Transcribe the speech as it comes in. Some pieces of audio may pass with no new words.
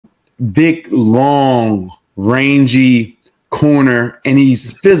big, long, rangy corner, and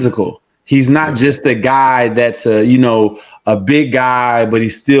he's physical. He's not just a guy that's a big guy, but he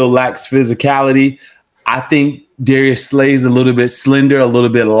still lacks physicality. I think Darius Slay's a little bit slender, a little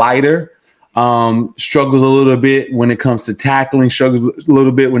bit lighter, struggles a little bit when it comes to tackling, struggles a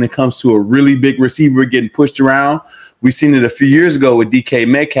little bit when it comes to a really big receiver getting pushed around. We've seen it a few years ago with DK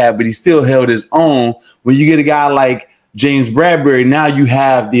Metcalf, but he still held his own. When you get a guy like James Bradberry, now you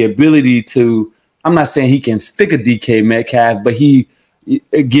have the ability to, I'm not saying he can stick a DK Metcalf, but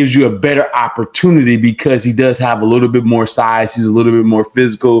it gives you a better opportunity because he does have a little bit more size. He's a little bit more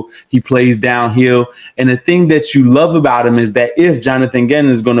physical. He plays downhill. And the thing that you love about him is that if Jonathan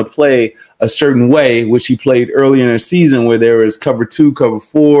Gannon is going to play a certain way, which he played earlier in the season where there is cover 2, cover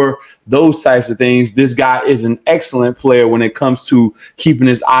 4, those types of things, this guy is an excellent player when it comes to keeping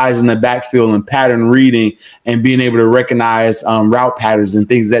his eyes in the backfield and pattern reading and being able to recognize route patterns and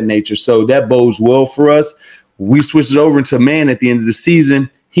things of that nature. So that bodes well for us. We switched it over into man at the end of the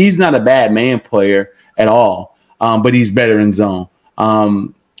season. He's not a bad man player at all, but he's better in zone.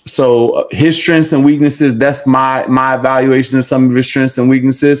 So his strengths and weaknesses, that's my evaluation of some of his strengths and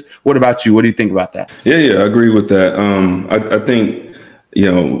weaknesses. What about you? What do you think about that? Yeah, I agree with that. I think,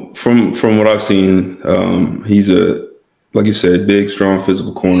 from what I've seen, he's like you said, big, strong,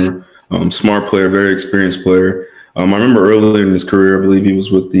 physical corner, smart player, very experienced player. I remember earlier in his career, I believe he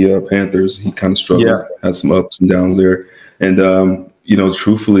was with the Panthers. He kind of struggled, had some ups and downs there. And,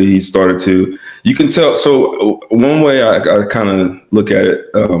 truthfully, he started to – you can tell. So one way I kind of look at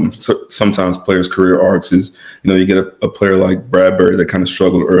it, sometimes players' career arcs is, you get a player like Bradberry that kind of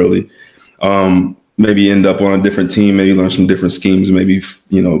struggled early, maybe end up on a different team, maybe learn some different schemes, maybe,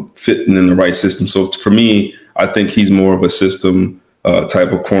 fitting in the right system. So for me, I think he's more of a system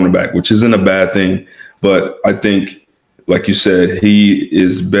type of cornerback, which isn't a bad thing. But I think, like you said, he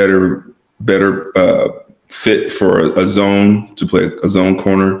is better fit for a zone, to play a zone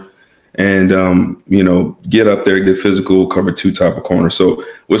corner and, get up there, get physical, cover 2 type of corner. So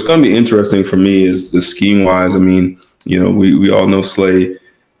what's going to be interesting for me is the scheme wise. I mean, we all know Slay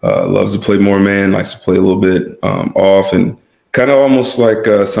loves to play more man, likes to play a little bit off and kind of almost like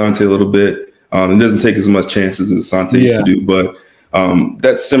Sante a little bit. It doesn't take as much chances as Sante used to do, but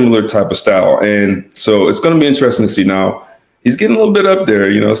that's similar type of style. And so it's going to be interesting to see. Now he's getting a little bit up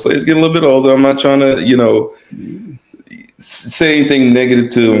there, Slay's getting a little bit older. I'm not trying to, say anything negative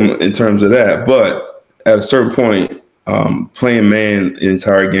to him in terms of that. But at a certain point, playing man the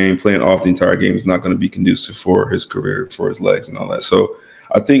entire game, playing off the entire game is not going to be conducive for his career, for his legs and all that. So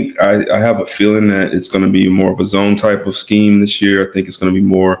I think I have a feeling that it's going to be more of a zone type of scheme this year. I think it's going to be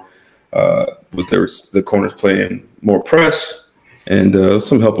more with the corners playing more press and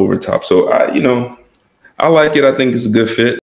some help over the top. So I like it. I think it's a good fit.